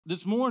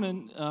This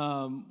morning,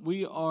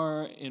 we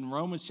are in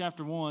Romans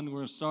chapter 1. We're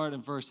going to start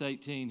in verse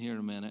 18 here in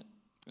a minute.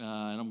 And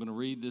I'm going to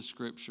read this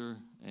scripture,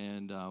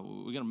 and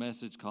we got a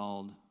message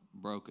called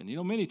Broken. You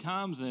know, many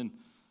times in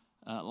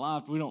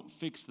life, we don't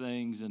fix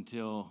things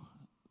until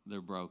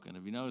they're broken.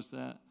 Have you noticed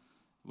that?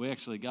 We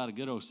actually got a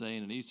good old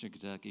saying in Eastern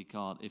Kentucky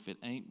called, if it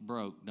ain't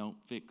broke, don't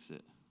fix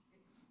it.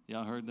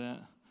 Y'all heard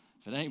that?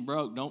 If it ain't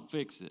broke, don't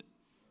fix it.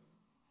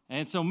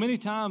 And so many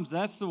times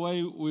that's the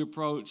way we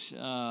approach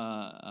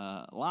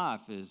life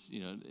is,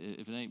 you know,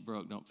 if it ain't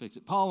broke, don't fix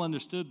it. Paul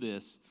understood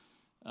this,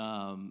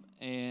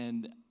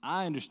 and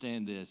I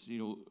understand this,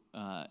 you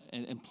know,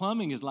 and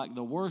plumbing is like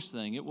the worst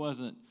thing. It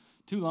wasn't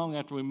too long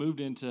after we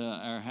moved into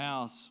our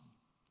house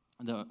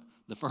the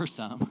first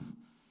time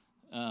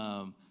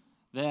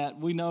that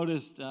we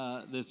noticed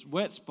this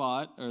wet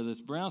spot or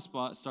this brown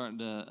spot starting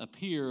to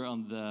appear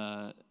on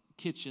the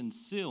kitchen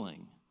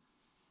ceiling.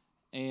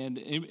 And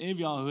any of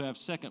y'all who have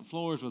second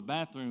floors with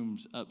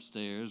bathrooms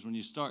upstairs, when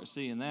you start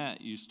seeing that,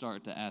 you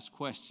start to ask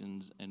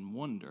questions and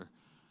wonder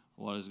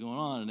what is going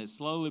on. And it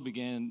slowly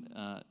began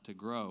to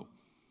grow.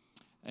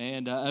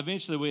 And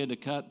eventually we had to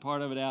cut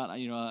part of it out.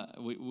 You know,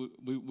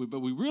 but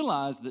we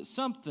realized that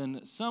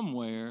something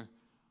somewhere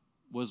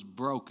was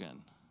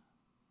broken.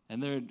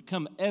 And there had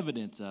come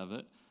evidence of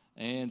it.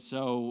 And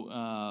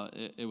so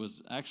it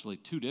was actually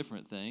two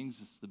different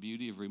things. It's the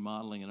beauty of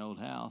remodeling an old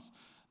house.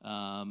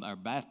 Our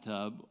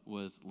bathtub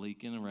was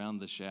leaking around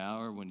the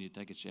shower when you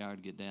take a shower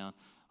to get down.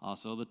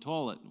 Also, the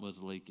toilet was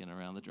leaking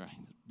around the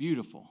drain.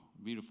 Beautiful,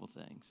 beautiful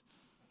things.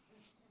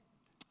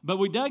 But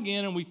we dug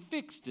in and we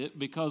fixed it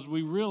because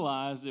we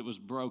realized it was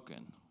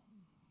broken.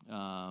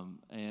 And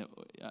I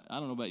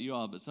don't know about you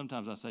all, but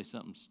sometimes I say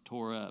something's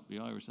tore up.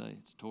 You all ever say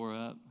it's tore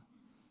up?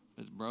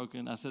 It's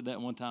broken? I said that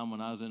one time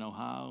when I was in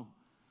Ohio.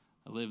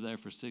 I lived there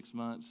for 6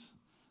 months.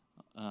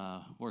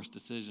 Worst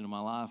decision of my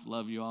life.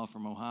 Love you all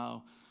from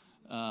Ohio.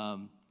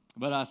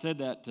 But I said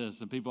that to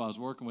some people I was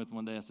working with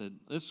one day. I said,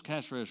 this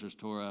cash register's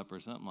tore up or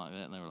something like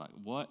that. And they were like,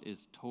 what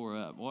is tore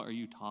up? What are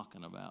you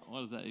talking about?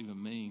 What does that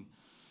even mean?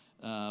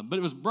 But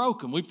it was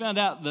broken. We found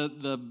out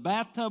the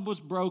bathtub was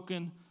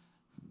broken,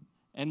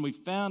 and we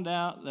found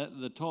out that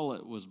the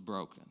toilet was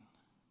broken,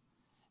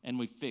 and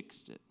we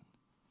fixed it.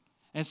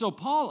 And so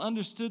Paul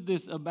understood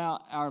this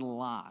about our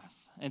life.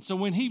 And so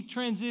when he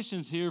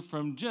transitions here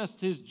from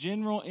just his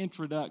general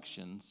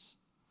introductions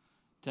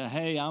to,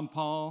 hey, I'm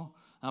Paul,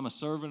 I'm a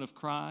servant of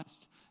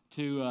Christ,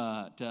 to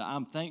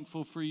I'm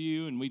thankful for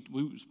you. And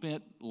we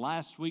spent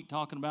last week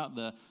talking about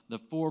the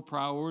 4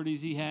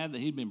 priorities he had, that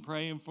he'd been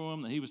praying for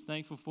them, that he was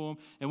thankful for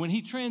them. And when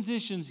he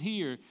transitions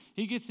here,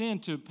 he gets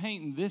into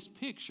painting this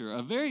picture,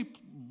 a very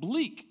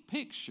bleak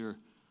picture,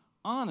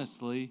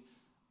 honestly,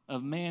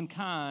 of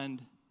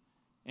mankind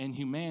and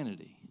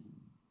humanity.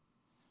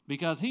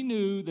 Because he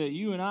knew that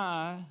you and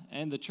I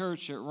and the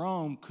church at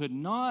Rome could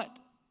not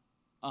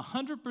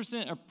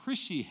 100%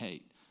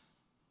 appreciate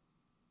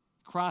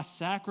Christ's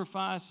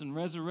sacrifice and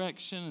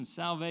resurrection and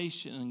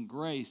salvation and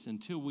grace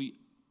until we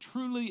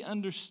truly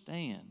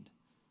understand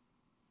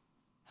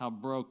how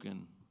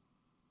broken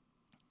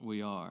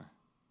we are.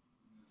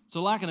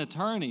 So like an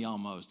attorney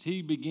almost,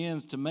 he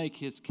begins to make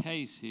his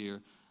case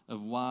here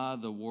of why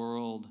the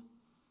world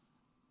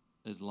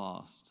is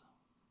lost.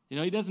 You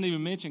know, he doesn't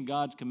even mention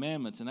God's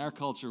commandments. In our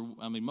culture,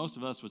 I mean, most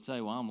of us would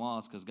say, well, I'm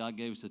lost because God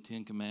gave us the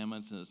 10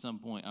 commandments, and at some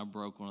point I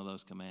broke one of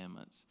those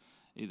commandments.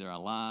 Either I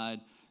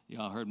lied, you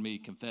all heard me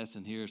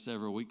confessing here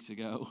several weeks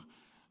ago,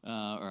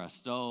 or I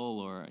stole,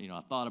 or, you know,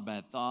 I thought a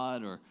bad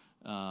thought, or,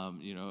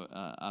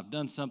 I've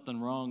done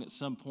something wrong at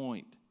some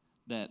point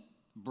that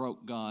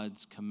broke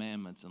God's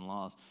commandments and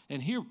laws.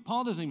 And here,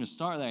 Paul doesn't even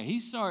start there. He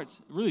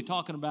starts really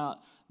talking about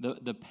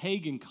the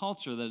pagan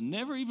culture that had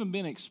never even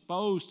been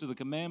exposed to the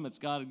commandments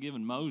God had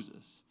given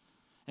Moses.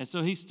 And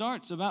so he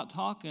starts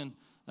talking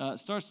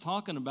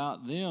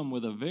about them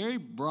with a very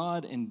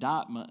broad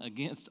indictment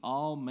against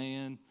all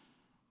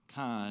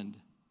mankind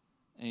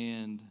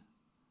and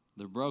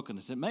their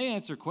brokenness. It may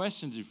answer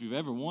questions if you've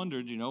ever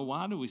wondered, you know,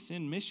 why do we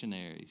send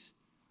missionaries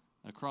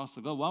across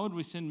the globe? Why would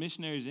we send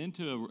missionaries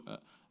into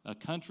a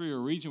country or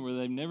region where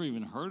they've never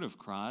even heard of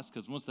Christ?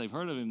 Because once they've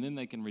heard of him, then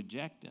they can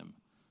reject him.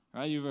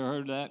 Right? You ever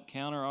heard that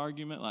counter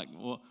argument? Like,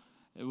 well,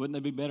 wouldn't they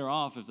be better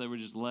off if they were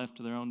just left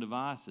to their own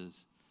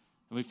devices?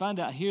 And we find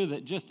out here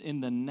that just in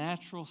the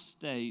natural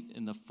state,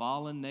 in the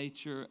fallen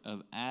nature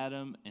of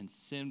Adam and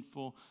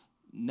sinful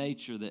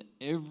nature that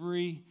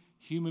every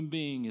human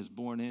being is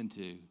born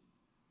into,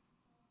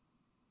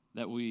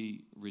 that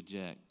we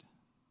reject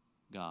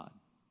God.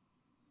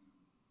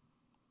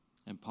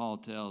 And Paul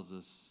tells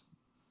us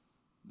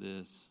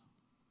this.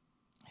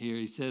 Here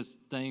he says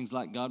things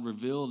like God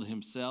revealed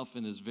himself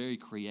in his very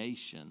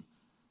creation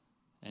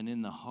and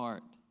in the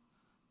heart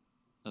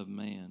of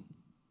man.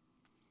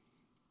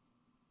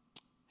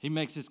 He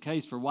makes his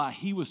case for why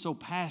he was so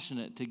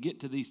passionate to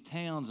get to these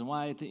towns and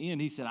why at the end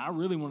he said, I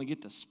really want to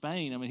get to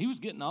Spain. I mean, he was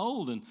getting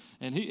old and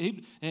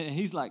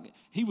he's like,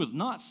 he was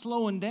not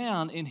slowing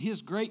down in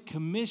his great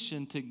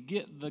commission to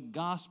get the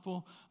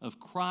gospel of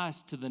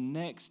Christ to the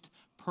next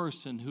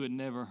person who had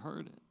never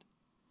heard it.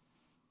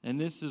 And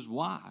this is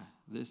why.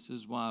 This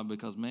is why,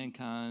 because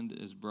mankind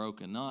is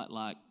broken. Not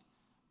like,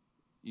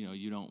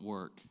 you don't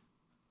work.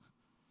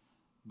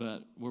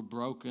 But we're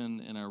broken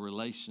in our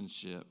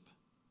relationship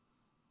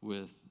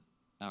with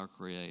our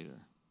Creator.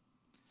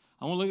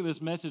 I want to look at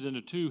this message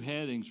under two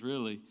headings,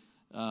 really.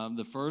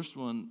 The first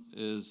one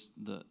is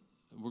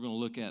we're going to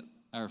look at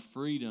our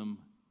freedom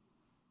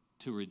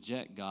to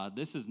reject God.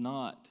 This is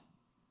not,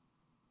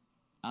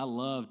 I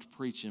loved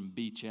preaching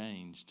Be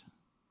Changed,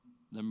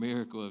 the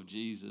miracle of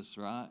Jesus,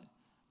 right?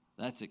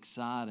 That's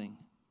exciting.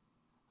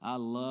 I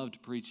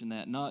loved preaching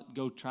that. Not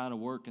go try to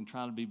work and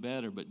try to be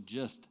better, but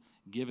just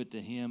give it to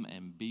Him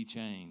and be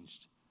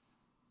changed.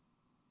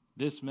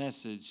 This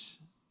message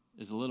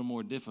is a little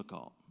more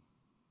difficult.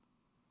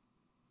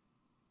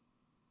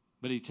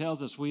 But he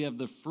tells us we have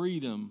the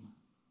freedom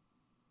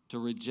to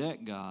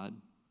reject God.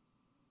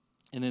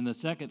 And then the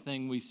second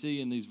thing we see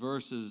in these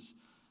verses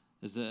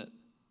is that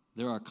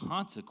there are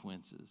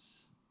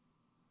consequences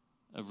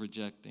of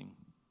rejecting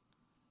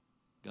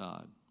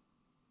God.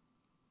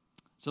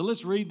 So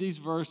let's read these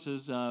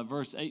verses,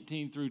 verse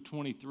 18 through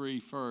 23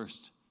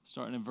 first,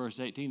 starting in verse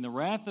 18. The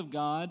wrath of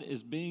God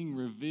is being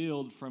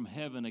revealed from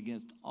heaven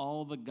against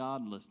all the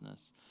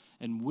godlessness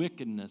and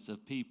wickedness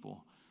of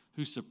people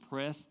who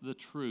suppress the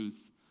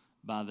truth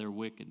by their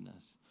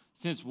wickedness.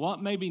 Since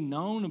what may be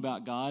known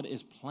about God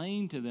is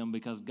plain to them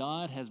because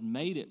God has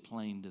made it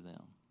plain to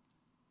them.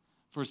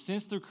 For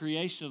since the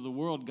creation of the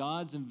world,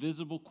 God's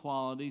invisible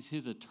qualities,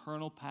 His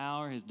eternal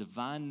power, His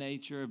divine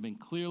nature have been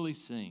clearly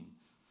seen,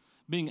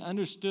 being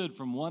understood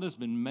from what has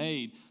been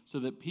made, so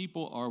that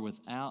people are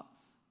without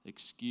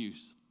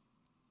excuse.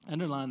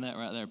 Underline that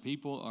right there.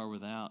 People are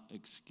without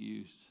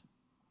excuse.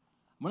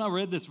 When I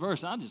read this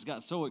verse, I just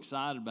got so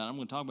excited about it. I'm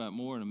going to talk about it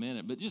more in a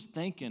minute. But just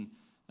thinking,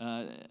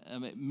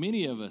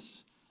 many of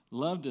us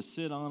love to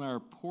sit on our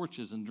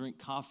porches and drink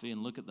coffee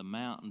and look at the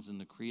mountains and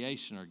the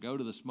creation, or go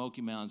to the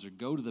Smoky Mountains, or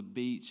go to the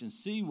beach and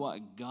see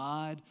what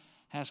God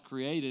has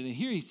created. And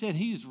here he said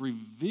He's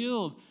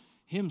revealed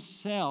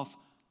Himself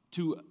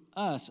to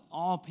us,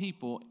 all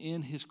people,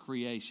 in His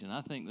creation.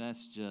 I think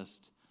that's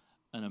just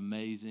an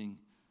amazing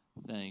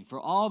thing.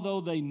 For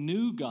although they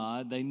knew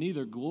God, they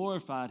neither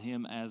glorified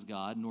Him as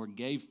God nor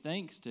gave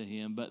thanks to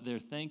Him, but their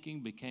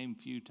thinking became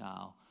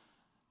futile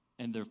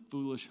and their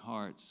foolish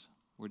hearts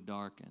were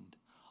darkened.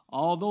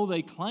 Although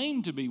they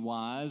claimed to be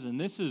wise, and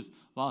this is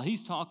while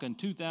he's talking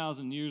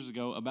 2,000 years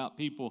ago about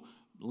people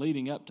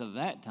leading up to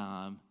that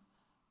time,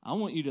 I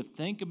want you to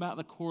think about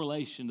the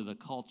correlation to the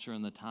culture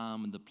and the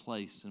time and the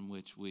place in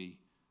which we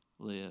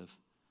live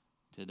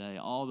today.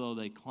 Although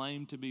they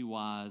claimed to be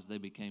wise, they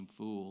became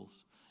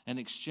fools and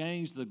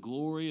exchanged the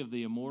glory of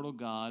the immortal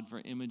God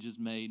for images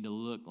made to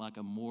look like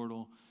a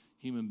mortal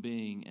human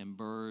being and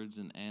birds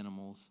and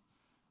animals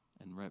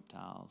and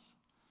reptiles.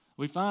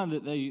 We find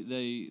that they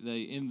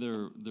in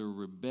their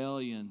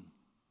rebellion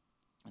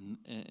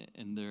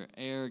and their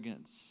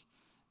arrogance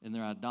and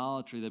their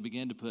idolatry, they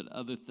began to put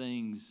other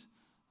things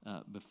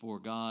before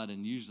God,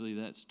 and usually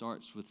that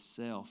starts with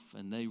self.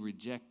 And they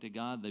rejected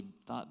God. They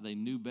thought they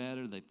knew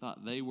better. They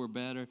thought they were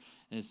better.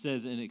 And it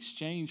says, in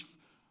exchange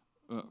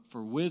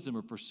for wisdom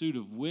or pursuit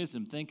of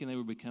wisdom, thinking they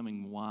were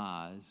becoming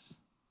wise,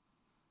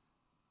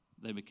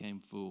 they became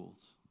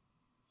fools.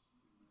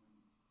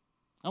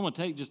 I'm going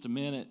to take just a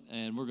minute,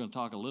 and we're going to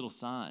talk a little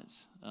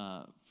science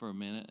for a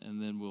minute,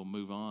 and then we'll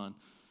move on.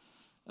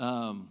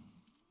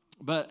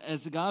 But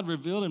as God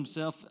revealed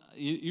Himself,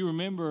 you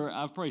remember,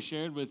 I've probably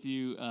shared with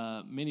you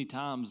many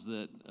times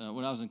that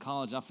when I was in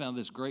college, I found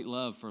this great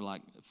love for,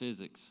 like,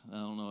 physics. I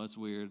don't know, it's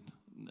weird.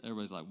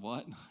 Everybody's like,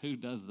 what? Who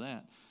does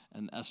that?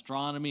 And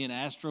astronomy and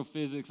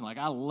astrophysics. And, like,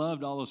 I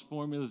loved all those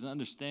formulas and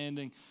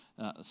understanding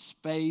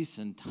space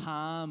and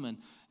time.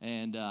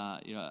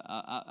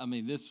 I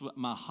mean,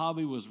 my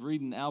hobby was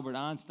reading Albert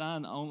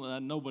Einstein.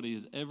 Nobody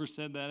has ever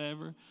said that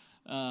ever.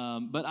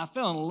 But I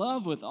fell in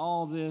love with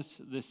all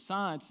this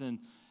science.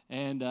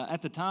 And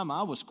at the time,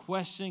 I was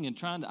questioning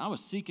and I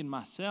was seeking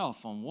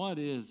myself on what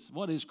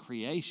is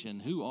creation?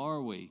 Who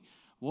are we?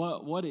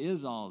 What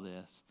is all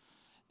this?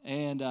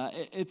 And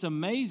it's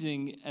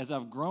amazing as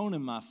I've grown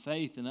in my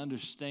faith and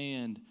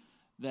understand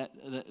that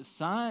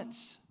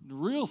science,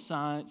 real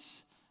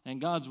science, and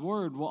God's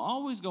Word will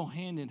always go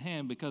hand in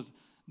hand, because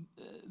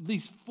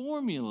these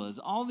formulas,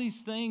 all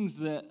these things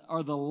that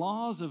are the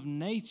laws of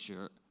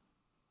nature,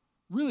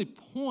 really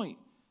point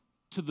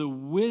to the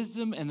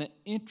wisdom and the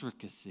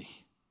intricacy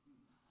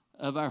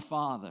of our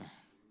Father,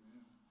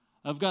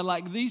 of God.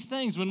 Like these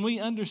things, when we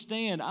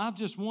understand, I've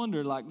just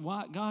wondered, like,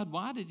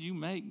 why did you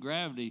make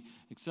gravity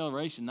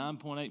acceleration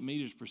 9.8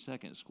 meters per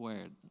second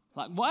squared?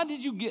 Like, why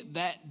did you get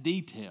that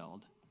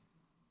detailed?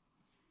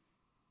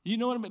 You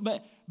know what I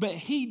mean? But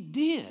He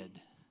did.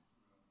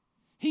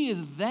 He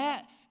is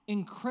that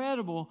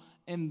incredible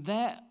and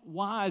that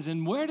wise.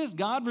 And where does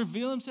God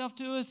reveal Himself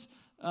to us?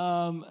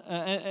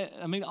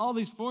 I mean, all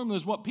these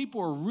formulas, what people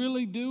are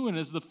really doing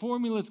as the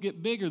formulas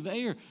get bigger,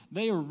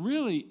 they are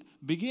really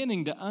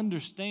beginning to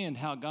understand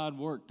how God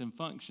worked and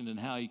functioned and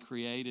how He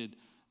created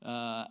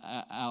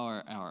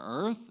our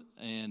earth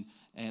and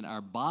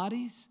our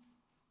bodies.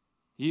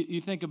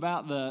 You think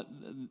about the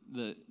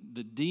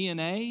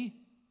DNA,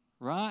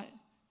 right?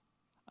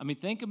 I mean,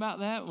 think about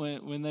that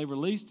when they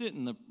released it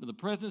and the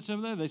presidents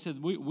over there, they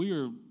said, we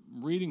are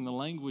reading the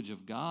language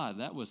of God.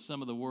 That was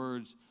some of the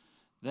words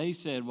they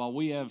said. While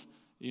we have,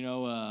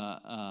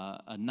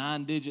 a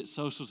 9-digit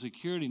social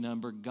security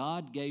number,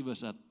 God gave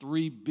us a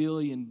 3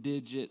 billion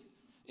digit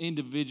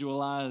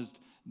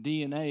individualized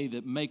DNA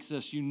that makes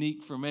us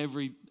unique from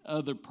every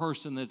other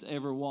person that's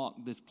ever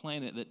walked this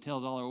planet, that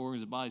tells all our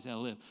organs and bodies how to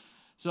live.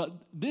 So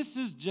this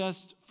is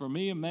just, for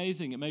me,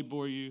 amazing. It may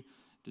bore you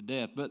to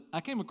death, but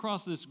I came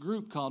across this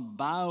group called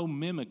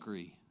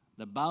Biomimicry,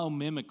 the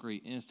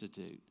Biomimicry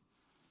Institute.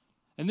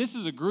 And this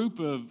is a group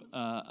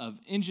of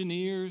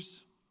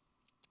engineers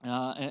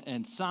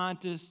and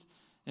scientists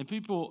and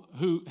people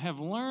who have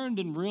learned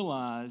and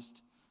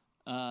realized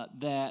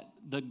that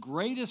the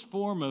greatest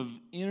form of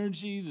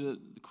energy, the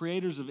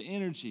creators of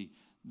energy,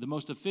 the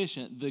most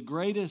efficient,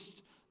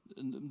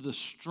 the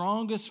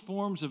strongest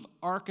forms of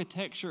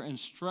architecture and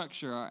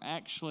structure are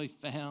actually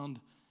found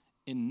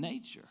in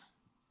nature.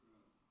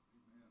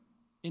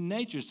 In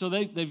nature. So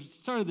they've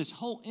started this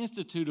whole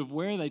institute of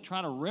where they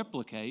try to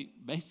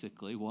replicate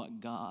basically what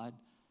God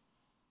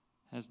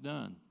has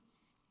done.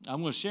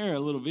 I'm going to share a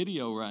little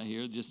video right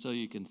here just so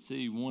you can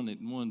see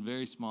one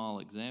very small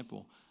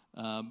example.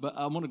 But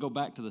I want to go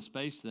back to the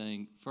space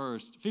thing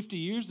first. 50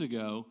 years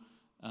ago,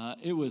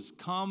 it was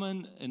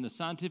common in the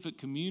scientific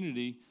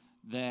community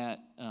that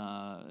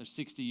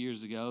 60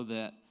 years ago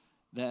that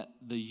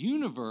the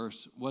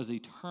universe was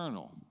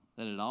eternal,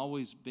 that it had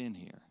always been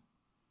here.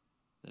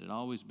 That had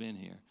always been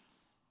here.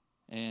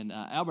 And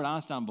Albert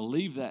Einstein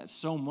believed that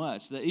so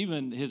much that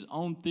even his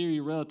own theory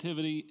of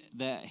relativity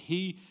that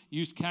he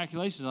used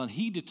calculations on,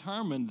 he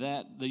determined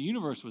that the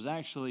universe was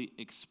actually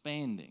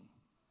expanding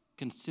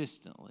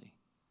consistently.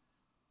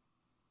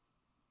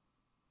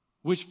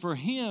 Which for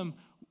him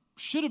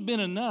should have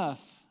been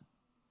enough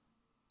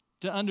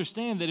to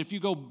understand that if you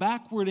go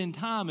backward in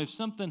time, if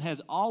something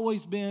has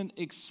always been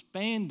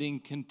expanding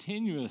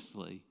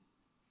continuously,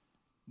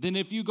 then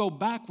if you go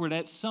backward,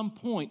 at some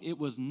point, it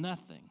was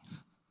nothing,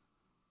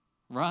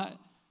 right?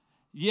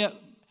 Yet,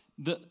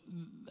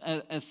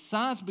 as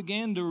science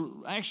began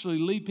to actually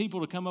lead people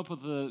to come up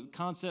with the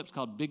concepts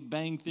called Big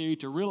Bang Theory,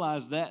 to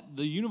realize that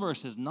the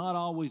universe has not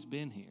always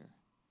been here,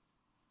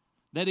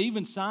 that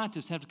even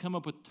scientists have to come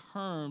up with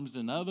terms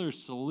and other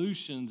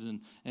solutions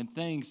and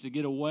things to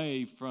get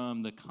away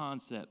from the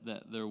concept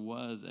that there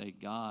was a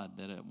God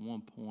that at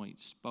one point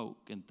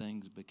spoke and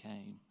things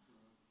became.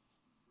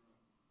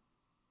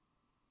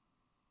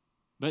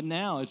 But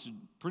now it's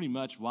pretty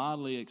much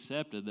widely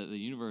accepted that the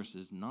universe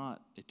is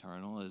not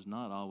eternal, has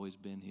not always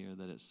been here,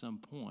 that at some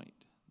point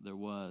there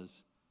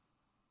was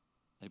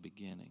a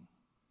beginning.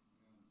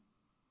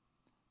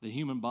 The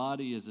human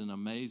body is an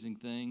amazing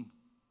thing.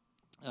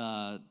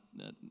 I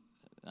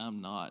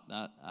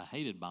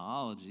hated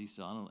biology,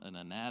 and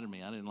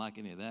anatomy. I didn't like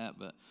any of that,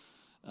 but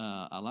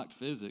I liked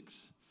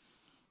physics.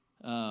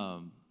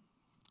 But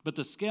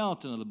the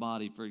skeleton of the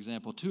body, for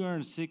example,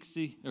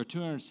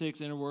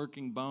 206 inner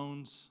working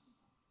bones,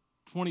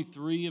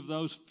 23 of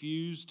those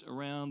fused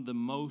around the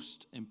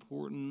most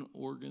important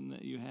organ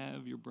that you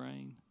have, your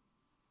brain.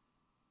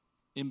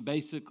 And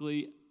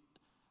basically,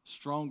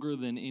 stronger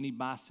than any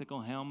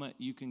bicycle helmet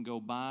you can go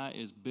buy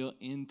is built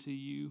into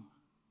you,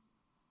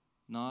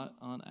 not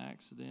on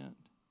accident.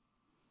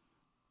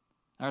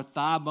 Our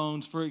thigh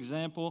bones, for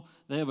example,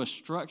 they have a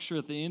structure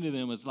at the end of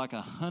them. It's like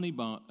a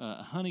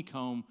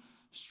honeycomb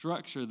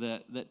structure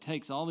that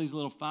takes all these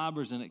little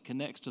fibers and it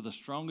connects to the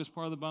strongest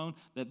part of the bone,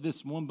 that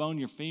this one bone,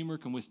 your femur,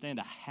 can withstand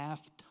a 0.5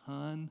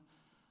 ton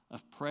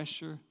of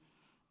pressure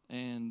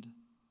and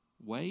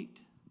weight.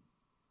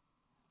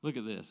 Look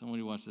at this. I want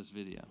you to watch this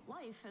video.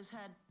 Life has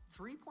had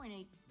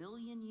 3.8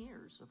 billion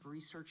years of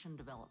research and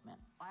development.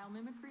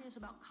 Biomimicry is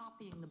about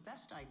copying the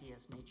best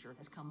ideas nature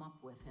has come up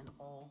with in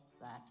all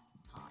that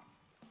time.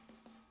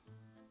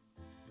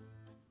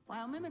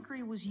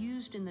 Biomimicry was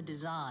used in the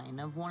design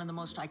of one of the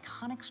most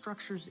iconic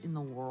structures in the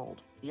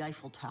world, the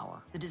Eiffel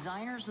Tower. The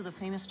designers of the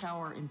famous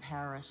tower in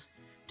Paris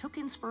took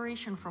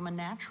inspiration from a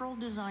natural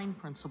design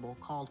principle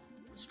called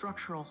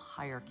structural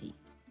hierarchy.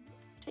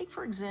 Take,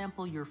 for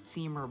example, your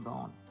femur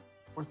bone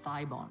or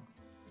thigh bone.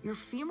 Your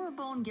femur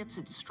bone gets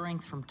its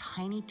strength from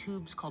tiny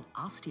tubes called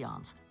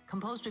osteons,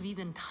 composed of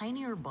even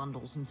tinier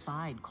bundles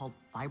inside called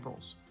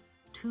fibrils.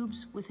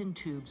 Tubes within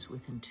tubes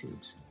within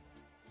tubes.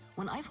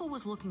 When Eiffel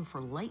was looking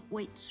for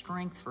lightweight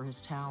strength for his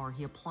tower,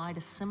 he applied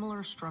a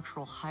similar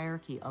structural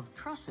hierarchy of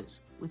trusses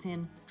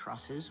within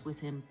trusses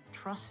within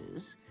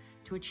trusses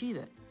to achieve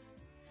it.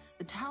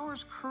 The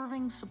tower's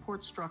curving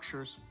support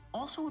structures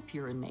also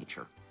appear in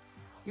nature.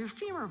 Your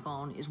femur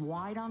bone is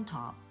wide on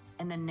top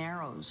and then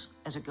narrows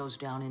as it goes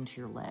down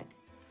into your leg.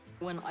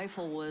 When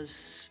Eiffel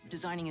was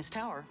designing his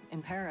tower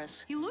in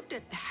Paris, he looked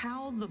at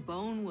how the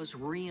bone was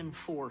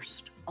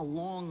reinforced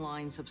along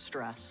lines of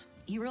stress.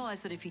 He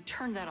realized that if he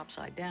turned that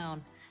upside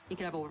down, he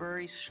could have a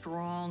very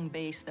strong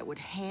base that would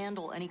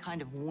handle any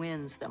kind of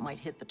winds that might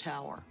hit the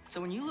tower. So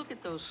when you look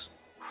at those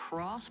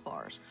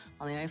crossbars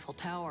on the Eiffel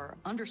Tower,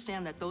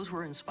 understand that those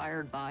were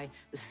inspired by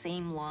the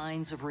same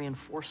lines of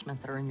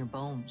reinforcement that are in your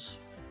bones.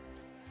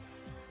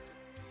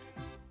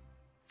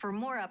 For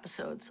more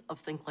episodes of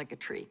Think Like a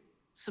Tree,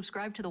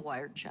 subscribe to the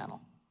Wired channel.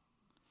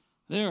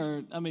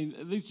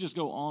 These just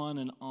go on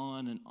and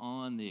on and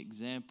on, the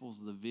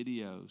examples, the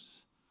videos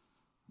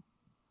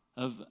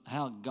of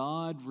how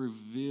God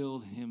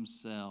revealed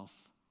himself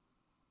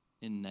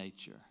in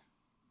nature.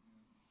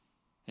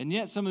 And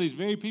yet some of these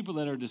very people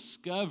that are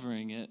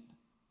discovering it,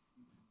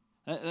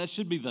 that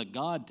should be the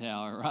God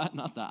Tower, right?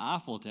 Not the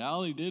Eiffel Tower.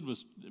 All he did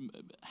was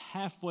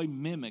halfway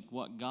mimic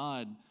what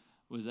God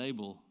was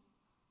able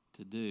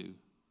to do.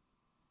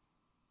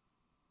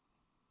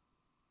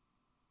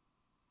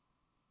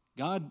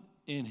 God,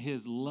 in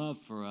his love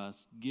for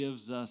us,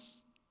 gives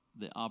us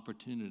the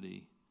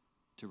opportunity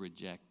to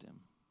reject him.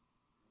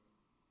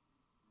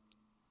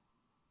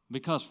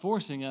 Because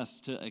forcing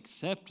us to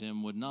accept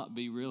him would not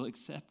be real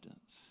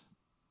acceptance.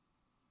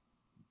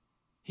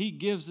 He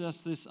gives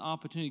us this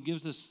opportunity,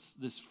 gives us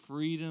this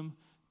freedom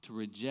to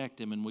reject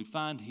him. And we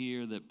find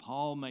here that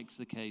Paul makes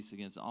the case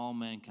against all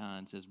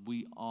mankind, says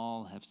we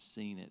all have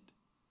seen it.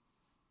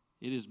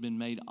 It has been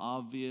made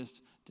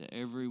obvious to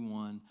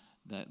everyone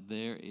that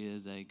there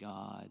is a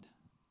God.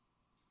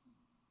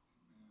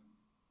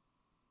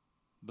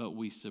 But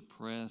we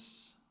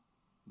suppress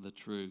the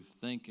truth,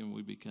 thinking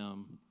we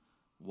become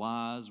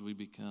wise, we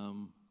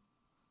become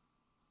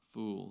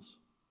fools.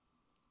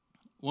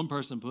 One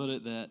person put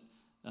it that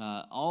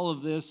all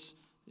of this,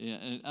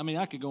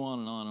 I could go on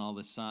and all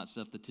this science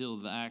stuff. The tilt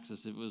of the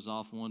axis, if it was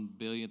off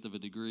 1/1000th of a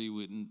degree,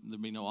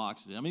 there'd be no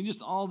oxygen.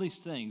 Just all these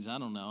things. I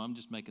don't know. I'm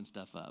just making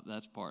stuff up.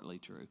 That's partly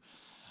true.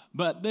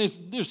 But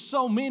there's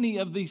so many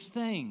of these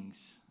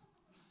things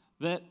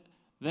that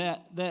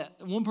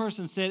one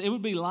person said it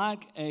would be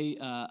like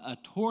a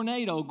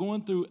tornado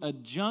going through a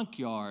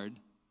junkyard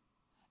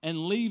and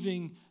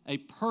leaving a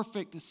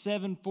perfect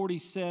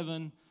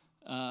 747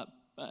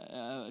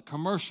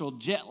 commercial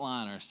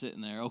jetliner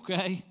sitting there,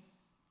 okay?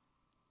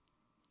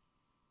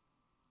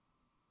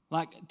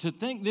 Like, to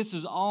think this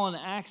is all an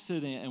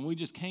accident and we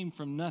just came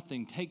from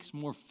nothing takes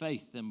more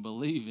faith than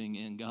believing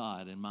in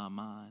God in my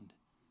mind.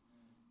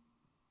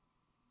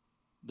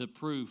 The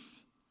proof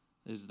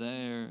is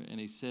there, and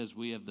he says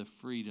we have the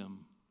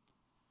freedom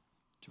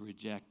to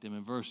reject him.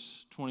 In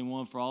verse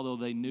 21, for although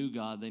they knew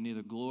God, they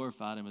neither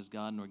glorified him as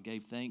God nor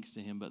gave thanks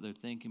to him, but their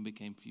thinking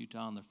became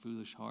futile and their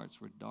foolish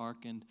hearts were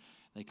darkened.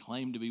 They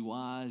claimed to be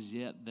wise,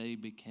 yet they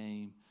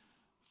became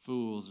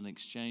fools and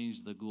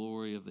exchanged the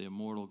glory of the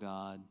immortal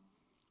God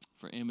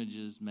for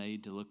images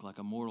made to look like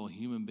a mortal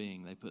human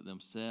being. They put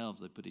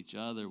themselves, they put each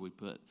other, we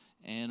put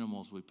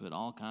animals, we put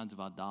all kinds of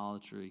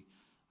idolatry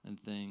and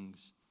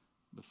things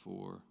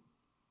before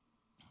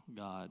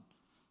God.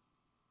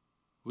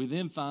 We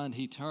then find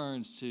he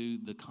turns to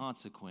the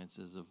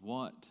consequences of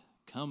what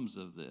comes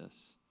of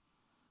this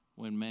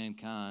when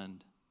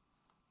mankind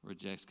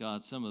rejects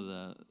God. Some of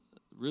the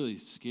really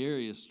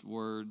scariest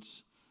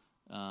words,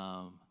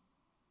 I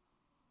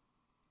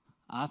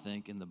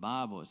think, in the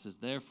Bible. It says,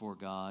 therefore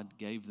God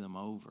gave them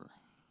over.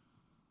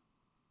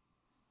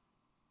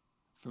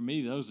 For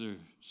me, those are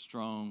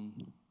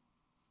strong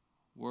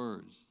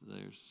words.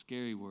 They're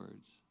scary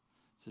words.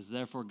 It says,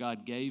 therefore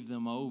God gave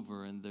them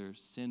over in their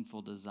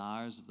sinful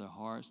desires of their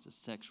hearts to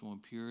sexual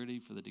impurity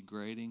for the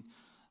degrading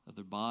of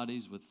their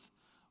bodies with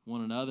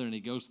one another. And he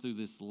goes through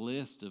this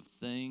list of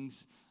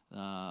things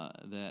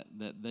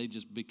that they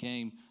just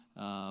became,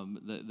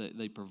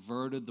 they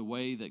perverted the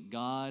way that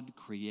God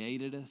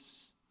created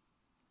us.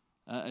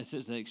 It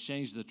says they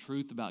exchanged the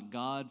truth about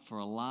God for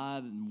a lie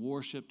and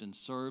worshiped and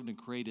served and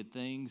created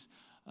things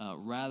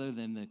rather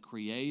than the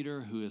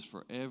Creator who is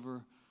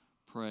forever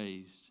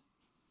praised.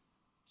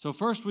 So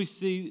first we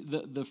see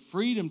the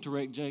freedom to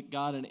reject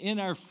God, and in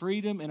our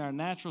freedom, in our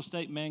natural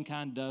state,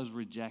 mankind does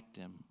reject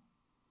him.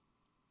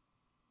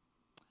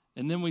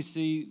 And then we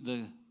see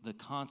the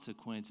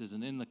consequences,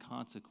 and in the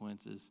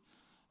consequences,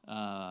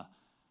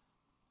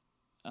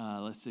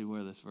 let's see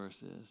where this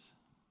verse is.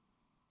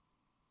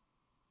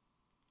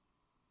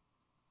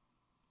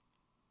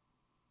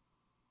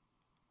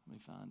 Let me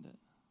find it.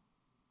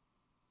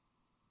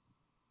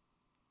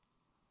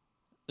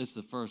 It's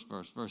the first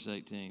verse, verse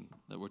 18,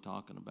 that we're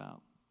talking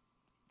about.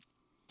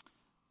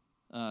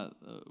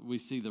 We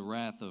see the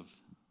wrath of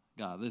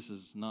God. This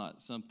is not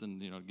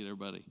something, to get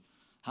everybody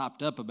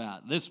hopped up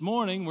about. This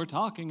morning, we're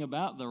talking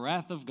about the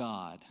wrath of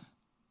God.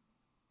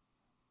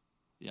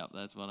 Yep,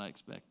 that's what I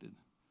expected.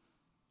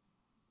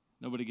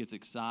 Nobody gets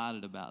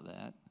excited about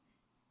that,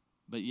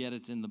 but yet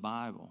it's in the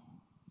Bible.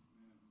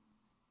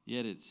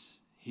 Yet it's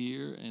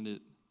here, and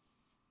it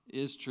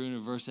is true. And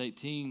in verse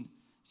 18,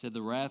 said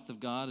the wrath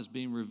of God is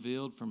being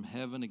revealed from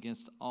heaven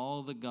against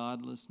all the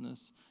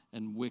godlessness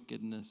and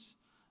wickedness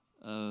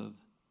of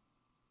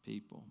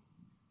people.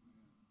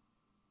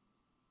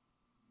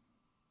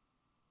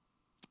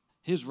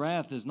 His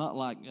wrath is not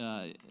like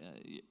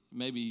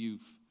maybe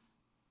you've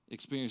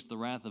experienced the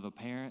wrath of a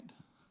parent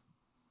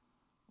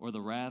or the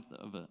wrath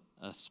of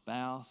a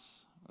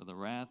spouse or the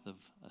wrath of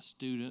a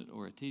student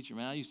or a teacher.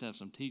 Man, I used to have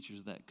some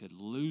teachers that could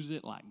lose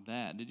it like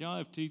that. Did y'all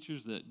have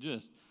teachers that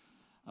just,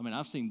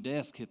 I've seen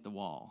desks hit the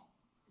wall.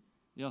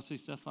 Y'all see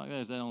stuff like that?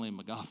 Or is that only in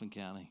McGoffin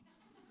County?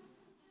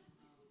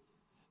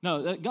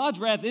 No, God's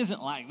wrath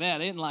isn't like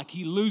that. It isn't like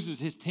he loses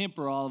his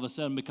temper all of a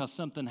sudden because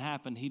something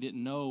happened he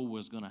didn't know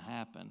was going to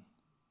happen.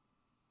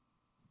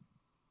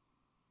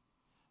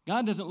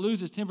 God doesn't lose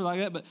his temper like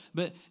that,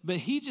 but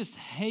he just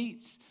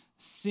hates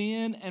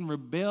sin and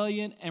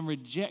rebellion and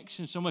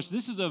rejection so much.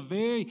 This is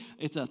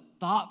it's a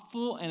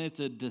thoughtful and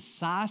it's a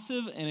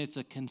decisive and it's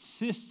a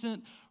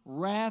consistent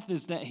wrath,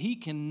 is that he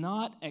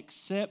cannot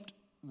accept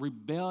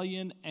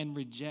rebellion and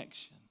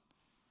rejection.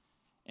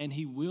 And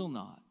he will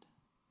not.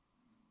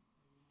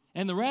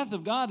 And the wrath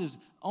of God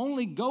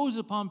only goes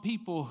upon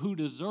people who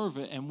deserve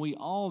it, and we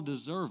all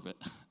deserve it.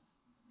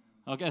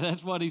 Okay,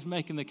 that's what he's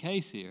making the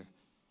case here.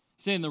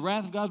 He's saying the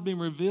wrath of God is being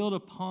revealed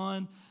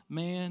upon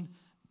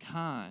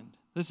mankind.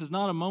 This is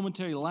not a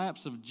momentary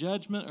lapse of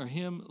judgment or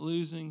him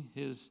losing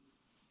his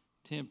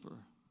temper.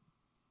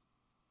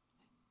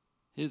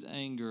 His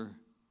anger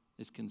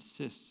is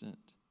consistent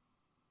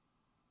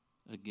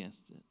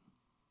against it.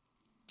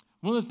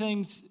 One of the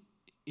things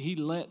he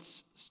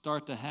lets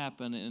start to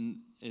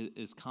happen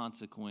is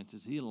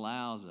consequences. He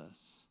allows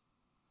us,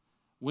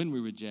 when we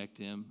reject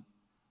him,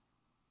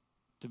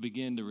 to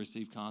begin to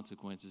receive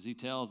consequences. He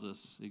tells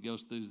us, he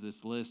goes through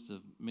this list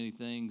of many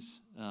things.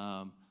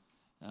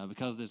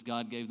 Because of this,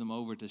 God gave them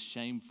over to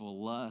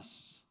shameful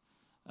lusts.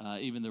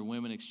 Even their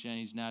women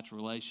exchanged natural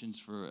relations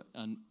for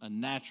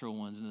unnatural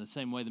ones. And in the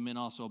same way, the men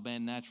also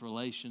abandoned natural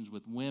relations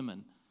with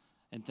women.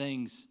 And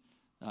things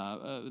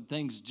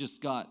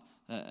just got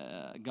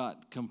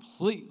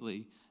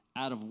completely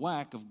out of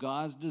whack of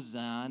God's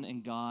design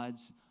and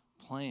God's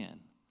plan.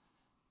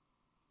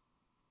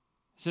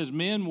 It says,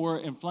 men were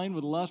inflamed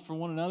with lust for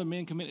one another.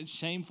 Men committed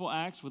shameful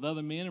acts with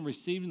other men and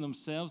received in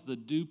themselves the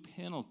due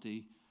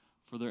penalty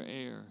for their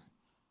error.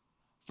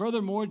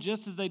 Furthermore,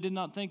 just as they did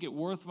not think it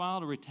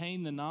worthwhile to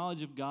retain the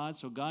knowledge of God,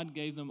 so God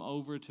gave them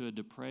over to a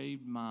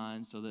depraved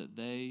mind so that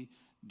they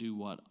do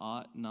what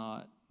ought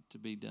not to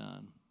be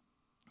done.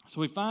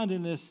 So we find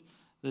in this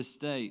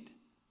state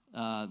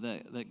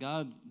that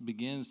God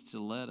begins to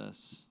let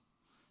us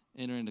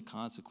enter into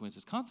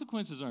consequences.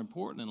 Consequences are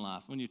important in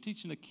life. When you're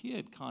teaching a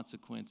kid,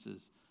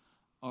 consequences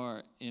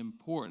are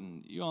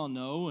important. You all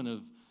know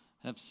and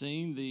have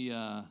seen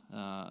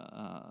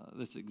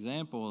this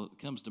example. It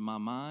comes to my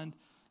mind.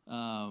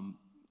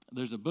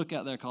 There's a book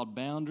out there called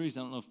Boundaries.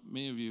 I don't know if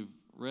many of you have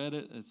read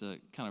it. It's a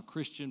kind of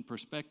Christian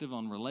perspective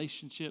on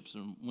relationships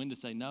and when to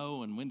say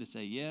no and when to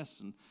say yes,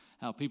 and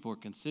how people are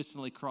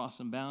consistently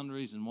crossing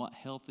boundaries and what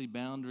healthy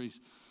boundaries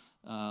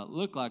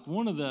look like.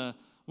 One of the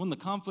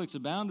conflicts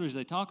of boundaries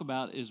they talk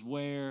about is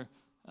where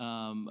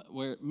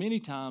many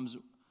times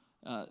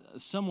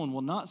someone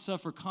will not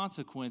suffer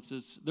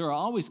consequences. There are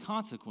always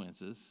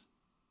consequences,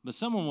 but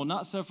someone will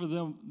not suffer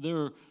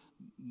their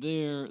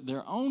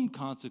own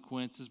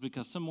consequences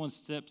because someone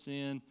steps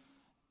in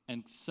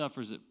and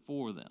suffers it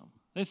for them.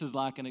 This is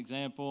like an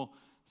example.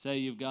 Say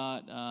you've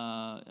got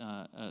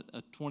a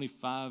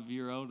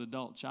 25-year-old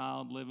adult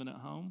child living at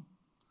home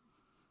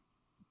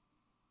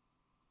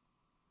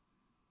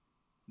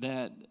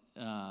that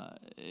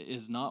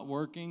is not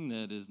working,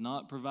 that is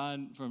not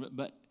providing for,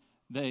 but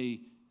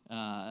he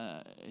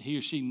or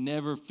she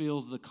never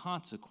feels the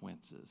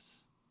consequences.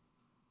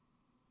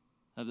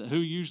 Who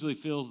usually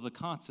feels the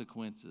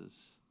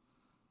consequences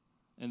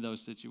in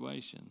those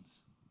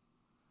situations?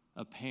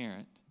 A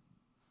parent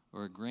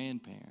or a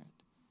grandparent.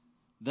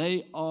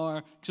 They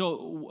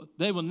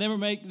will never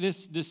make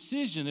this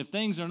decision if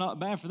things are not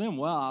bad for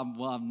them.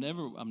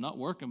 I'm not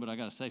working, but I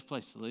got a safe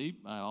place to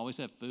sleep. I always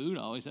have food.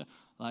 I always have,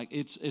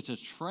 it's a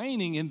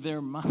training in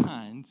their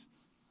minds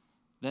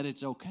that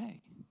it's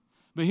okay.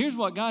 But here's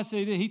what God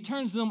said. He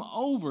turns them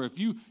over. If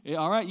you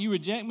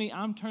reject me,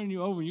 I'm turning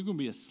you over. You're going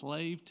to be a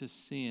slave to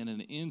sin.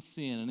 And in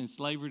sin and in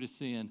slavery to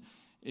sin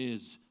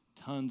is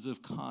tons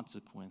of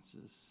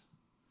consequences.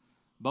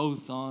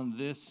 Both on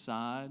this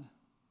side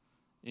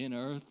in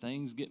earth,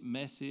 things get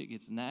messy. It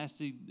gets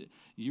nasty.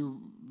 Your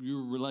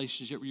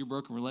relationship, your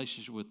broken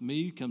relationship with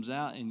me comes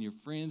out in your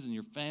friends and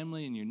your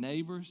family and your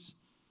neighbors.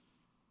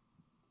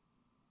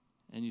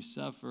 And you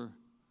suffer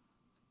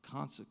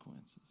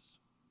consequences.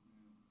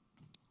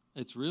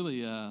 It's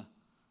really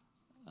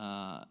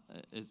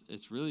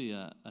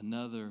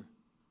another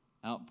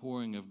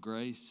outpouring of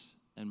grace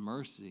and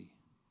mercy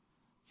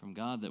from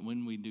God, that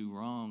when we do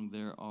wrong,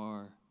 there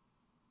are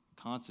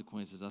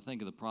consequences. I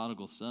think of the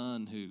prodigal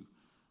son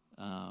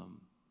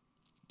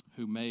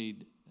who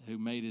made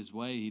his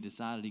way. He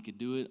decided he could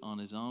do it on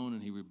his own,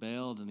 and he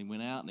rebelled, and he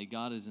went out and he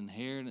got his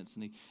inheritance,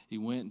 and he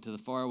went into the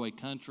faraway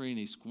country and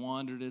he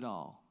squandered it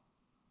all.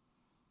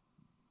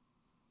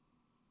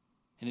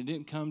 And it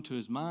didn't come to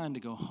his mind to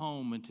go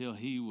home until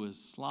he was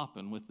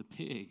slopping with the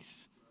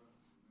pigs,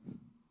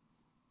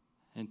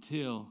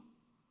 until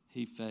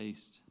he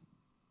faced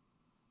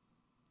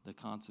the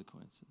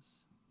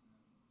consequences.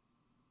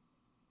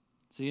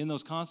 See, in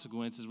those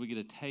consequences, we get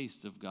a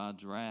taste of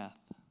God's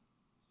wrath.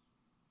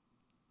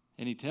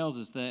 And he tells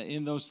us that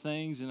in those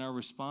things, in our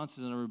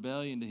responses and our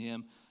rebellion to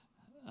him,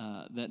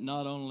 that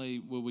not only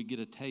will we get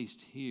a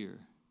taste here,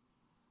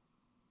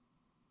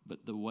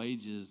 but the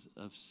wages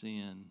of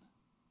sin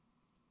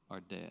are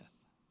death.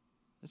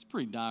 That's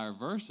pretty dire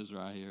verses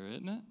right here,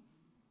 isn't it?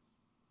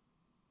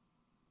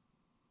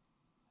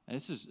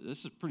 This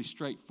is pretty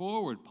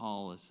straightforward,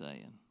 Paul is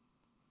saying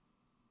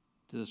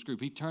to this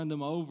group. He turned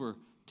them over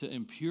to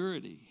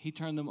impurity. He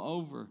turned them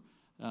over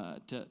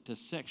to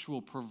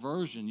sexual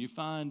perversion. You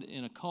find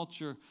in a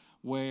culture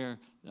where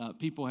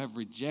people have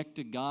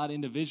rejected God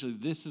individually,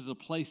 this is a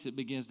place it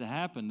begins to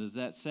happen. Does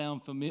that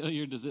sound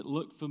familiar? Does it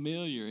look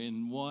familiar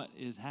in what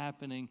is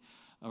happening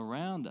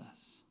around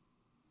us?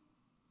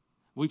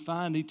 We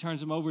find he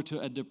turns them over to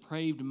a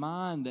depraved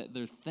mind, that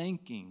their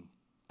thinking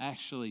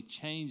actually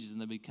changes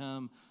and they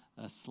become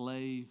a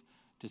slave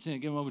to sin.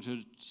 Give them over to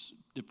a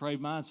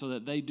depraved mind so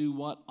that they do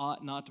what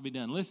ought not to be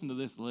done. Listen to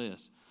this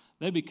list.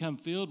 They become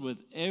filled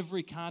with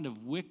every kind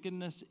of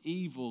wickedness,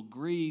 evil,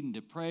 greed, and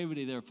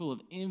depravity. They're full of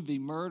envy,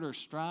 murder,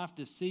 strife,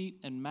 deceit,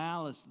 and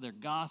malice. They're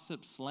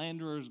gossips,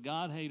 slanderers,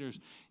 God-haters,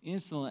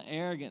 insolent,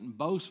 arrogant, and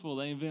boastful.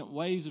 They invent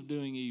ways of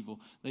doing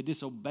evil. They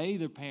disobey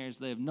their parents.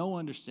 They have no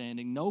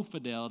understanding, no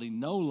fidelity,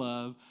 no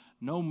love,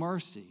 no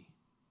mercy.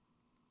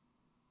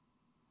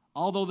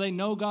 Although they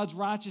know God's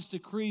righteous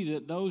decree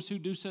that those who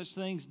do such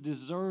things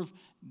deserve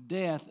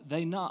death,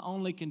 they not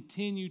only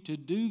continue to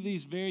do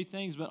these very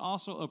things, but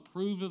also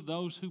approve of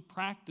those who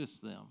practice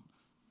them.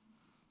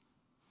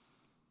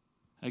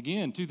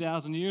 Again,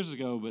 2,000 years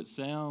ago, but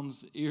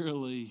sounds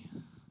eerily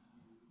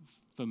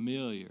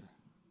familiar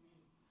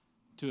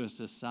to a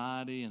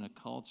society and a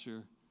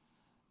culture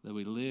that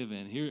we live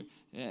in. Here,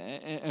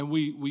 and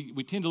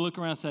we tend to look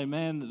around and say,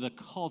 man, the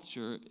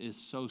culture is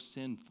so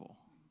sinful.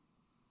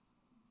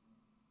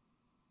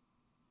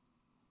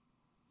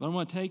 But I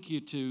want to take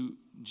you to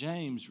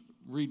James,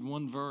 read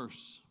one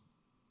verse,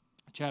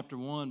 chapter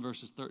 1,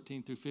 verses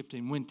 13 through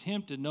 15. When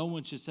tempted, no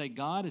one should say,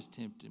 God has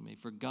tempted me,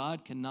 for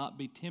God cannot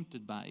be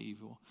tempted by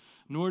evil,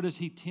 nor does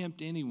he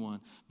tempt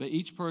anyone. But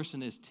each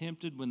person is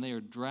tempted when they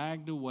are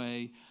dragged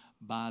away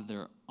by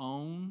their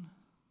own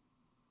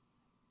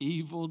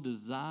evil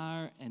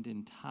desire and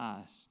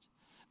enticed.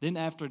 Then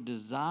after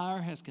desire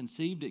has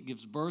conceived, it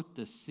gives birth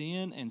to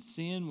sin, and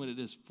sin, when it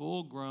is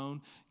full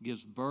grown,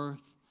 gives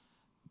birth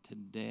to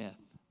death.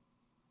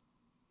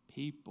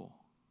 People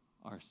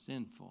are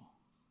sinful.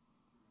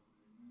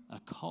 A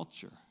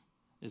culture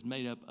is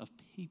made up of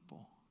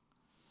people.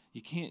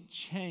 You can't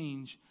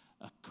change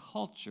a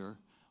culture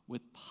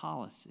with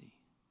policy.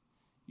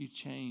 You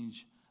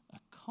change a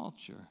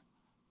culture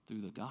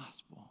through the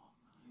gospel,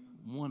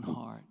 one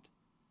heart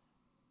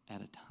at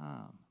a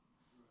time.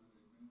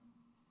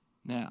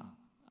 Now,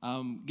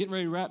 I'm getting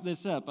ready to wrap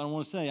this up. I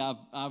want to say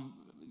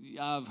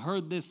I've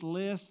heard this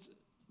list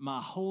my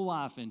whole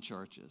life in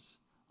churches.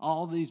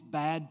 All these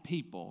bad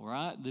people,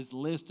 right? This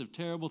list of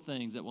terrible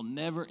things that will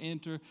never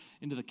enter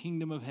into the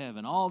kingdom of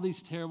heaven. All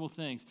these terrible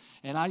things.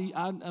 And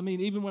I mean,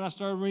 even when I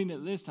started reading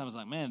it this time, I was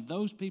like, man,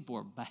 those people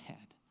are bad.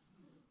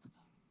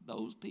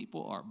 Those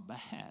people are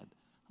bad.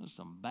 Those are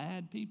some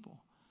bad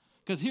people.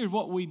 Because here's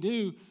what we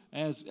do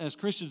as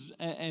Christians,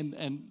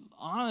 and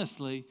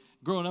honestly,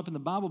 growing up in the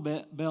Bible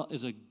Belt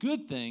is a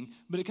good thing,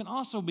 but it can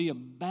also be a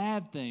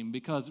bad thing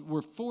because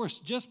we're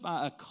forced just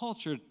by a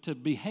culture to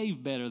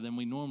behave better than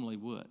we normally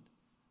would.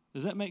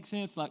 Does that make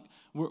sense? Like,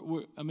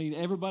 I mean,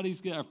 everybody's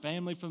good. Our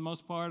family, for the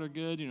most part, are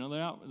good. You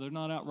know, they're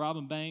not out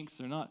robbing banks.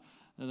 They're not.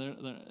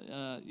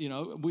 You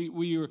know,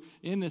 we are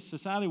in this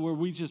society where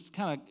we just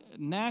kind of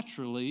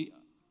naturally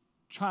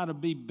try to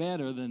be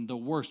better than the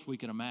worst we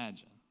can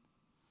imagine,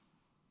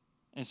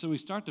 and so we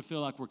start to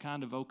feel like we're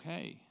kind of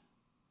okay,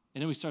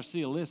 and then we start to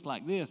see a list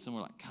like this, and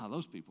we're like, God,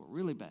 those people are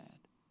really bad.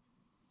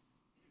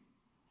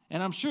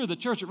 And I'm sure the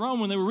church at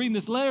Rome, when they were reading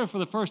this letter for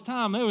the first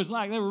time, it was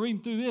like they were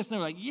reading through this, and they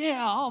were like,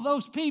 yeah, all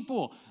those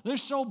people, they're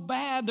so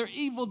bad. They're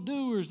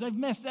evildoers. They've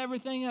messed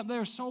everything up.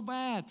 They're so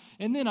bad.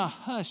 And then a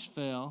hush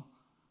fell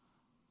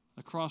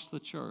across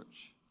the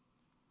church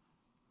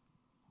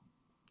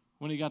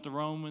when he got to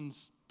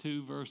Romans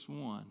 2, verse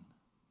 1.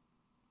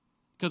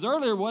 Because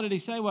earlier, what did he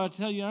say? Well, I'll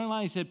tell you,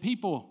 he said,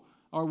 people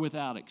are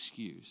without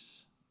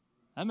excuse.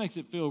 That makes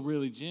it feel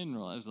really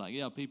general. It was like,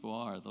 yeah, people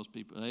are. Those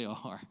people, they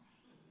are.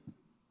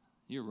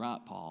 You're right,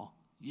 Paul.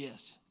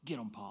 Yes, get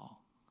them,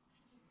 Paul.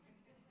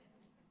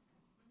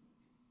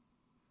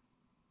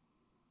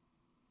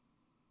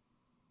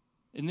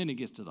 And then he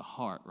gets to the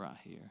heart right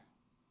here.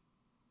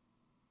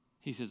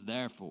 He says,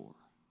 therefore,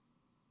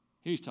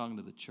 he's talking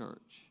to the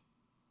church.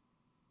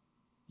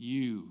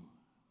 You,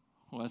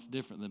 well, that's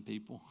different than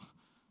people.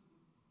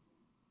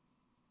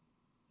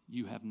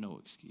 You have no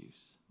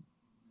excuse.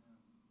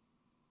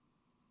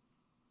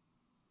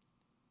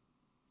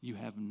 You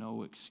have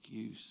no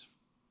excuse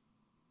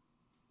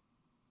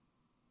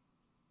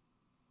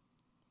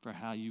for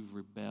how you've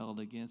rebelled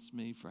against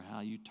me, for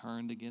how you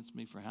turned against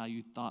me, for how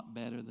you thought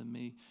better than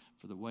me,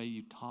 for the way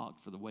you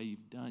talked, for the way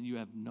you've done. You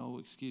have no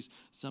excuse.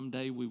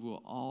 Someday we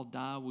will all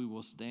die. We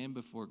will stand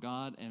before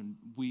God, and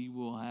we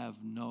will have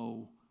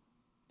no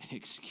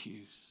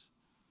excuse.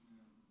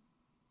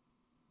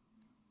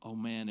 oh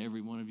man,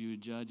 every one of you who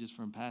judges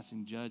from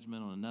passing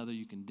judgment on another,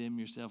 you condemn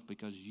yourself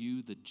because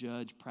you, the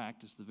judge,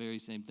 practice the very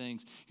same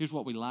things. Here's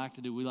what we like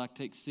to do. We like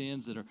to take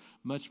sins that are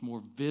much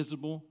more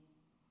visible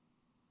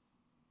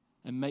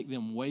and make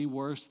them way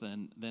worse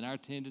than our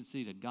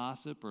tendency to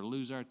gossip or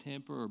lose our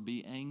temper or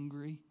be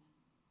angry.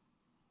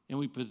 And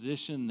we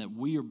position that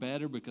we are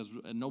better because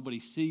nobody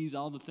sees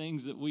all the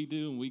things that we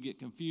do and we get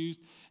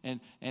confused. And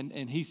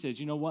he says,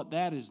 you know what?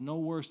 That is no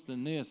worse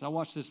than this. I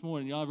watched this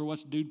morning. Y'all ever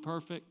watch Dude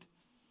Perfect?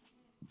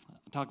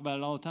 I talk about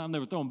it all the time. They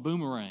were throwing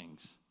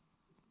boomerangs.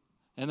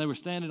 And they were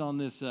standing on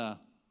this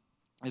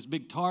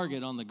big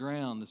target on the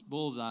ground, this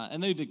bullseye.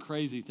 And they did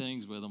crazy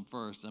things with them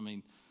first. I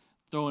mean,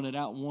 throwing it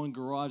out one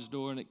garage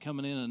door and it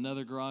coming in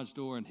another garage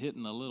door and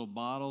hitting a little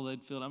bottle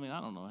they'd filled. I mean, I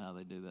don't know how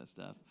they do that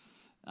stuff.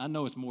 I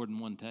know it's more than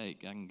one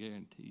take. I can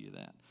guarantee you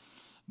that.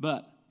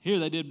 But here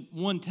they did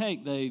one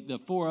take. The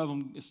four of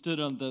them stood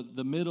on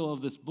the middle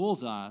of this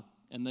bullseye,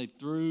 and they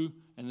threw,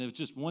 and it was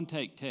just one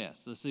take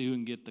test. Let's see who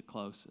can get the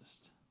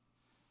closest.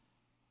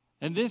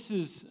 And this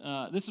is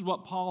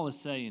what Paul is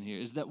saying here,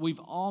 is that we've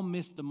all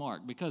missed the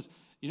mark because,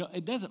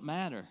 it doesn't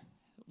matter.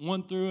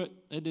 One threw it.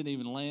 It didn't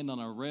even land on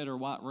a red or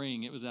white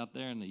ring. It was out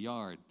there in the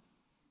yard.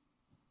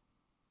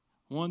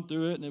 One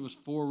threw it, and it was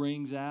 4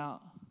 rings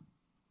out.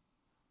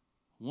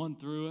 One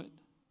threw it.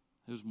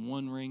 There's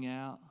 1 ring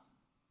out.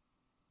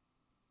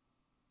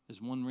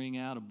 Is 1 ring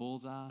out a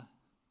bullseye?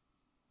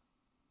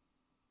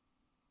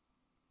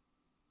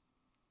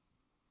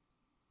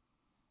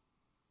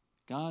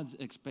 God's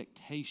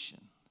expectation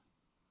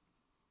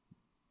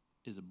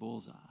is a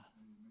bullseye.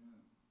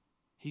 Amen.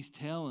 He's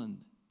telling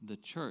the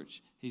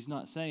church. He's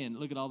not saying,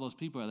 look at all those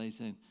people. He's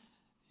saying,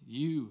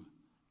 you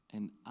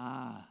and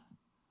I,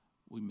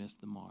 we missed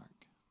the mark.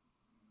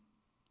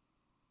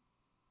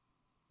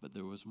 But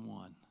there was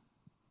one.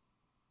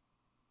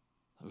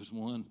 There was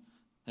one.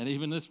 And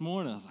even this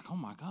morning, I was like, oh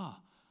my God.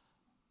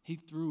 He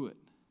threw it.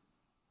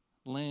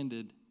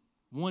 Landed,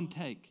 one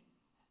take,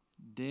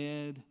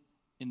 dead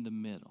in the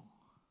middle.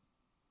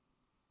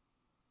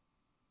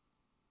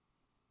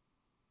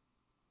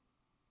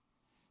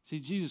 See,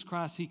 Jesus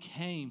Christ, he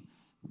came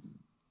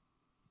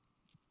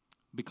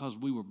because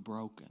we were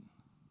broken.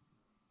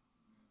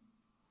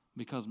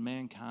 Because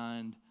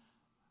mankind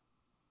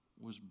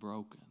was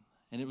broken.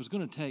 And it was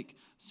going to take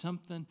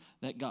something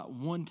that got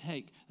one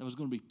take that was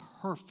going to be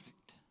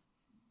perfect.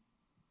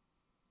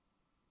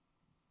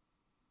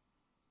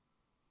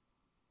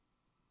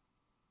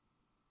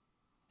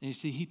 And you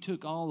see, he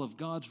took all of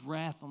God's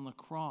wrath on the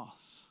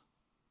cross.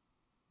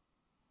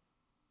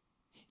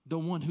 The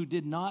one who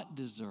did not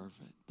deserve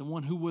it. The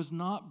one who was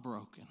not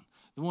broken.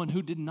 The one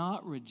who did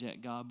not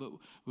reject God, but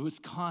was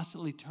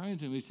constantly turning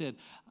to him. He said,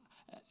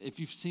 if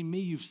you've seen me,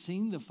 you've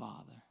seen the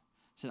Father.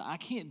 He said, I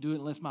can't do it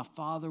unless my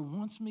Father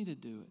wants me to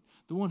do it.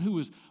 The one who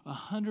was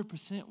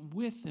 100%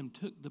 with him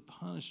took the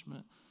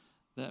punishment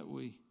that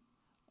we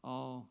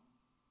all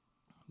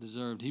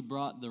deserved. He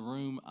brought the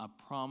room, I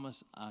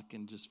promise, I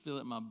can just feel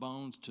it in my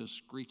bones, to a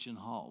screeching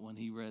halt when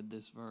they read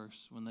this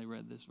verse from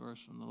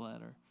the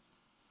letter.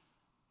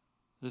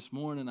 This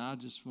morning, I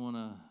just want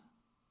to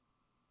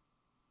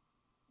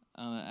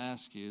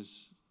ask you,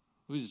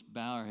 we just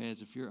bow our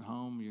heads. If you're at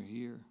home, you're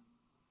here.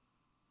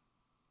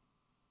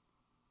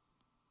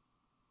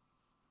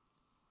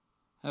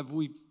 Have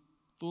we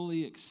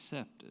fully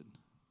accepted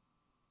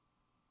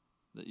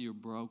that you're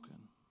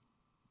broken?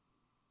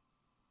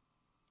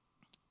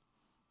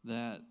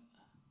 That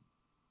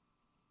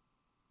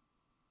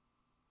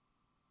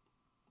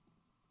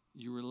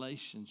your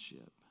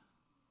relationship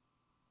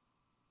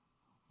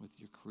with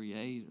your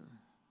Creator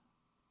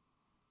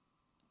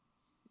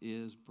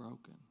is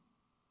broken?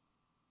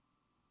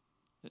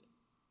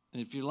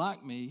 And if you're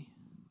like me,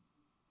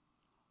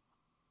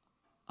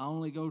 I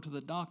only go to the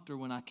doctor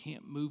when I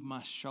can't move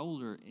my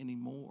shoulder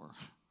anymore.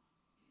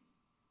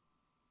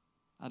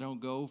 I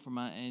don't go for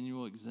my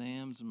annual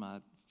exams and my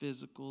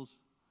physicals.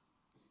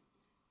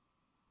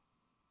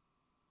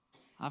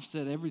 I've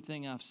said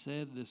everything I've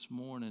said this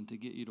morning to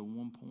get you to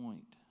one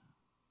point.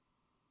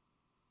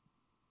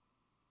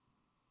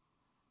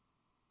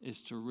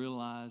 Is to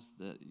realize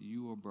that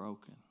you are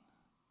broken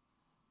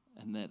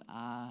and that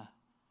I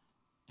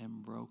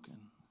am broken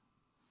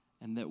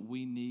and that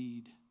we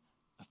need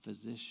a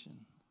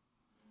physician,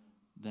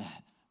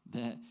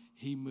 that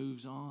he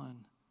moves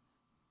on.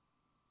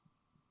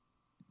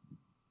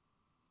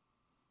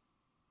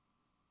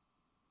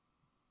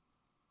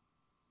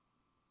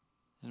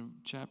 In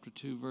chapter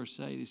 2, verse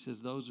 8, he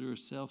says, those who are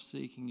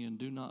self-seeking and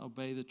do not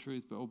obey the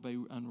truth but obey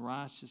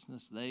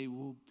unrighteousness, they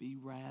will be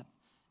wrath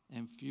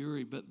and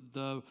fury. But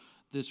though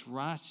this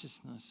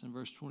righteousness, in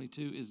verse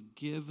 22, is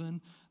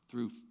given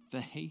through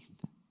faith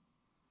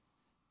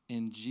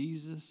in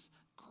Jesus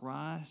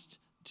Christ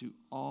to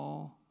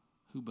all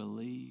who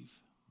believe.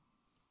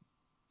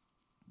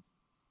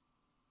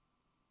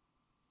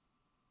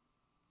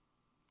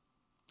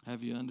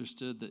 Have you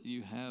understood that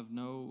you have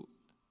no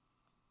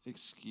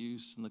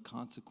excuse in the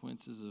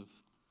consequences of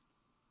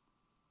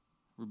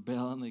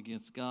rebelling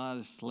against God,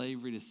 is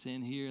slavery to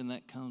sin here, and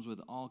that comes with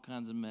all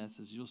kinds of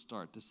messes. You'll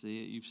start to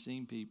see it. You've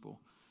seen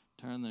people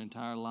turn their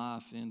entire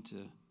life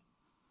into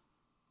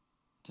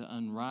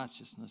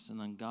unrighteousness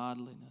and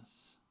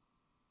ungodliness.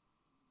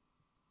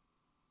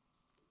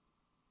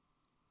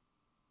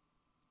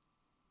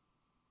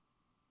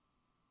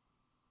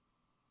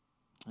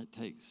 It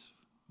takes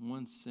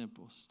one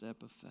simple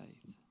step of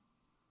faith.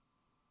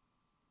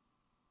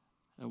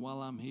 And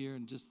while I'm here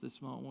in just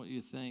this moment, I want you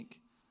to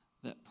think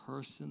that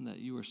person that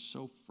you are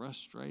so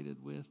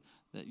frustrated with,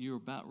 that you're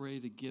about ready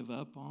to give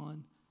up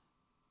on,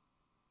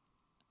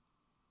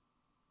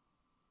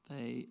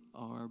 they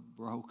are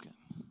broken.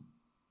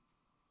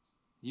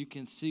 You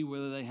can see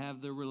whether they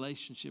have their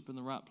relationship in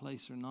the right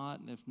place or not,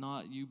 and if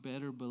not, you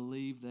better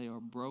believe they are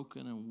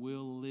broken and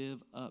will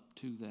live up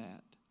to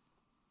that.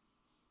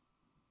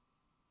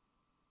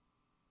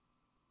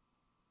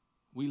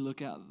 We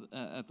look out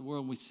at the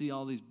world and we see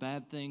all these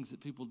bad things that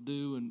people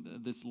do,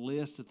 and this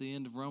list at the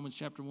end of Romans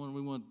chapter 1,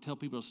 we want to tell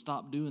people to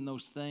stop doing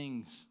those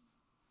things.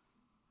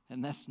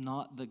 And that's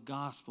not the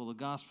gospel. The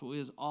gospel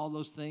is all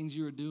those things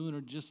you are doing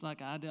are just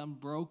like I did. I'm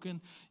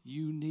broken.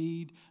 You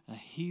need a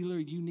healer.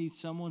 You need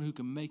someone who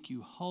can make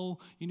you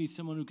whole. You need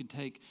someone who can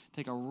take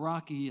a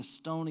rocky, a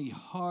stony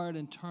heart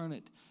and turn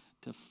it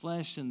to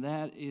flesh, and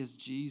that is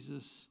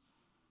Jesus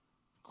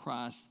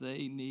Christ.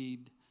 They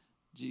need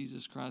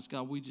Jesus Christ.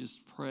 God, we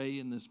just pray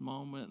in this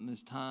moment and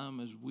this time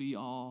as we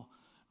all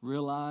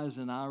realize,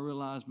 and I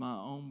realize my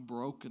own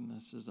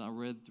brokenness as I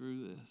read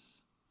through this,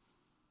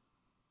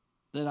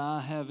 that I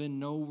have in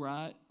no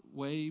right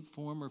way,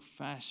 form, or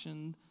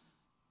fashion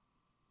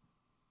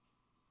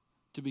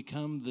to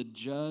become the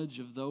judge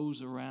of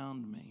those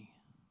around me,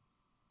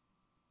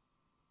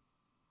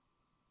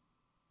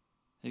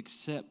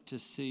 except to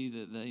see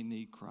that they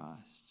need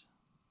Christ.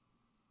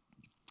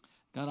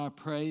 God, I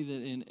pray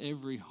that in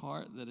every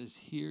heart that is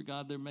here,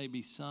 God, there may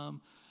be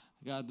some,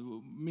 God,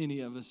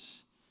 many of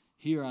us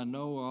here I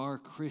know are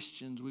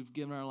Christians. We've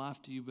given our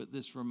life to you, but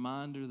this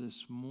reminder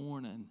this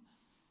morning,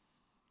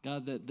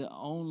 God, that the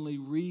only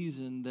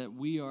reason that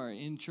we are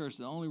in church,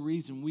 the only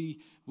reason we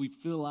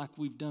feel like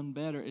we've done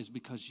better is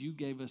because you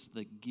gave us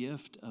the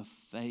gift of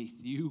faith.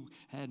 You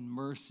had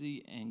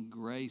mercy and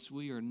grace.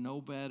 We are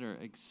no better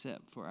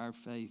except for our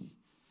faith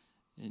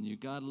in you.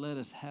 God, let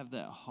us have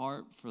that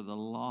heart for the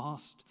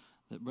lost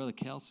that Brother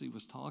Kelsey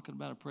was talking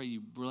about. I pray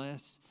you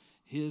bless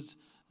his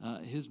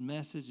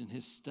message and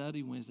his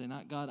study Wednesday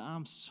night. God,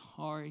 I'm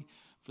sorry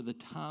for the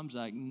times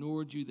I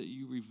ignored you, that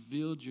you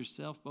revealed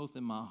yourself both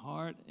in my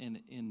heart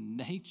and in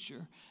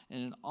nature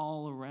and in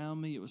all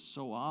around me. It was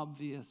so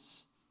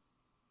obvious.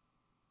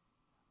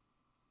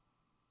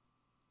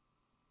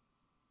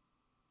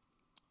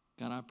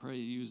 God, I pray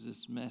you use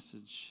this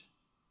message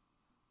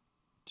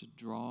to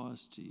draw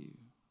us to you.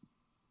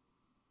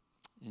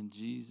 In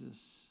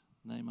Jesus'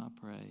 name I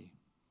pray.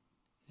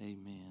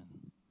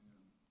 Amen.